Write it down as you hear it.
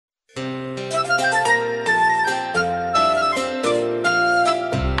This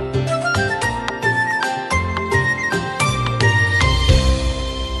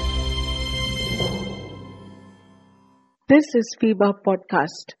is FIBA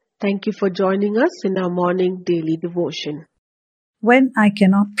Podcast. Thank you for joining us in our morning daily devotion. When I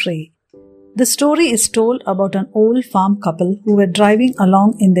Cannot Pray. The story is told about an old farm couple who were driving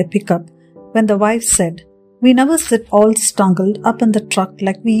along in their pickup when the wife said, "We never sit all snuggled up in the truck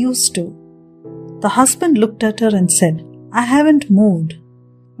like we used to." The husband looked at her and said, "I haven't moved."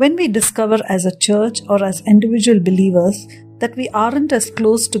 When we discover as a church or as individual believers that we aren't as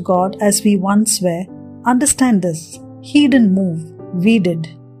close to God as we once were, understand this. He didn't move, we did.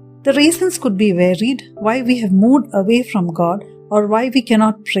 The reasons could be varied why we have moved away from God or why we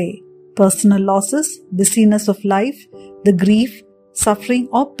cannot pray. Personal losses, busyness of life, the grief, suffering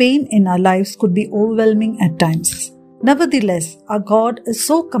or pain in our lives could be overwhelming at times. Nevertheless, our God is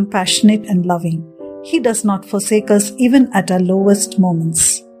so compassionate and loving. He does not forsake us even at our lowest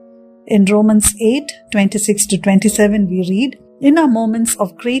moments. In Romans 8:26-27 we read, "In our moments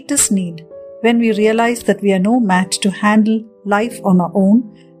of greatest need, when we realize that we are no match to handle life on our own,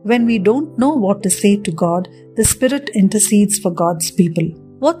 when we don't know what to say to God, the Spirit intercedes for God's people."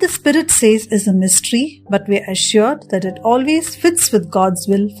 What the Spirit says is a mystery, but we are assured that it always fits with God's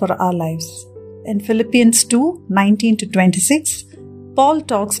will for our lives. In Philippians 2:19-26, Paul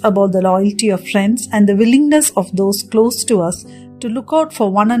talks about the loyalty of friends and the willingness of those close to us to look out for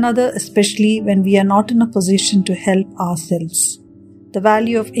one another, especially when we are not in a position to help ourselves. The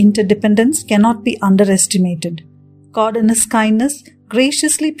value of interdependence cannot be underestimated. God in His kindness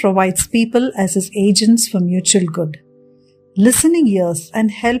graciously provides people as His agents for mutual good. Listening ears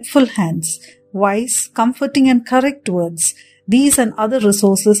and helpful hands, wise, comforting and correct words, these and other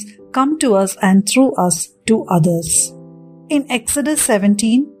resources come to us and through us to others. In Exodus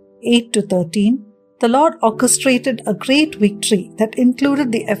 17:8-13, the Lord orchestrated a great victory that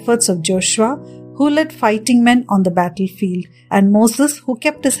included the efforts of Joshua, who led fighting men on the battlefield, and Moses, who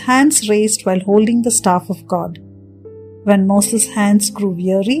kept his hands raised while holding the staff of God. When Moses' hands grew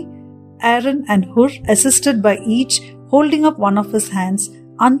weary, Aaron and Hur assisted by each holding up one of his hands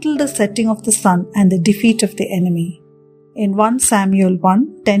until the setting of the sun and the defeat of the enemy. In 1 Samuel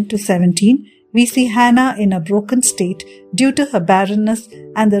 1:10-17, we see Hannah in a broken state due to her barrenness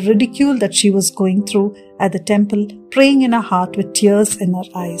and the ridicule that she was going through at the temple, praying in her heart with tears in her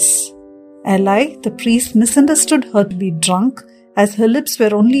eyes. Eli, the priest, misunderstood her to be drunk as her lips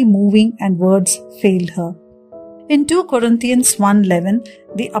were only moving and words failed her. In 2 Corinthians 1:11,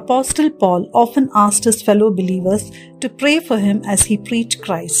 the Apostle Paul often asked his fellow believers to pray for him as he preached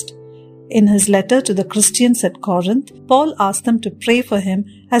Christ. In his letter to the Christians at Corinth, Paul asked them to pray for him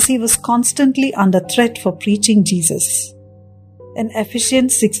as he was constantly under threat for preaching Jesus. In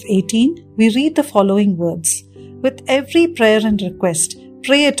Ephesians 6:18, we read the following words, "With every prayer and request,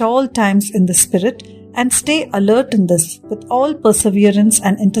 pray at all times in the Spirit, and stay alert in this, with all perseverance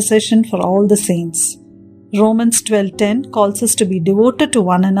and intercession for all the saints." Romans 12:10 calls us to be devoted to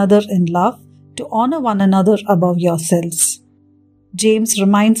one another in love, to honor one another above yourselves. James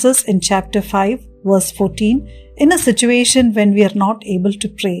reminds us in chapter 5, verse 14, in a situation when we are not able to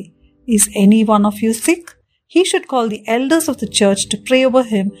pray, "Is any one of you sick? He should call the elders of the church to pray over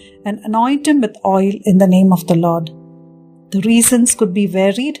him and anoint him with oil in the name of the Lord." The reasons could be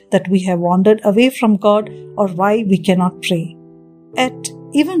varied that we have wandered away from God or why we cannot pray. Yet,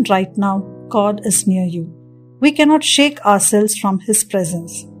 even right now, God is near you. We cannot shake ourselves from His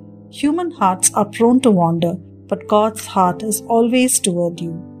presence. Human hearts are prone to wander, but God's heart is always toward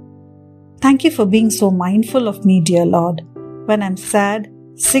you. Thank you for being so mindful of me, dear Lord. When I'm sad,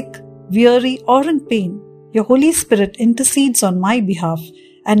 sick, weary, or in pain, your Holy Spirit intercedes on my behalf,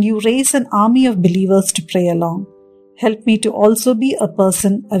 and you raise an army of believers to pray along. Help me to also be a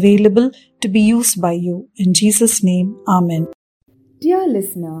person available to be used by you. In Jesus' name, Amen. Dear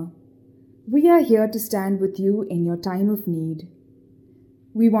listener, we are here to stand with you in your time of need.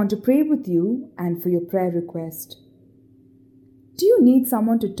 We want to pray with you and for your prayer request. Do you need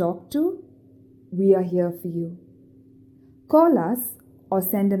someone to talk to? We are here for you. Call us or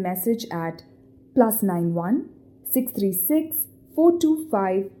send a message at +91 636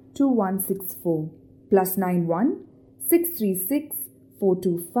 425 2164 +91 636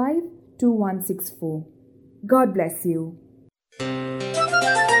 425 2164. God bless you.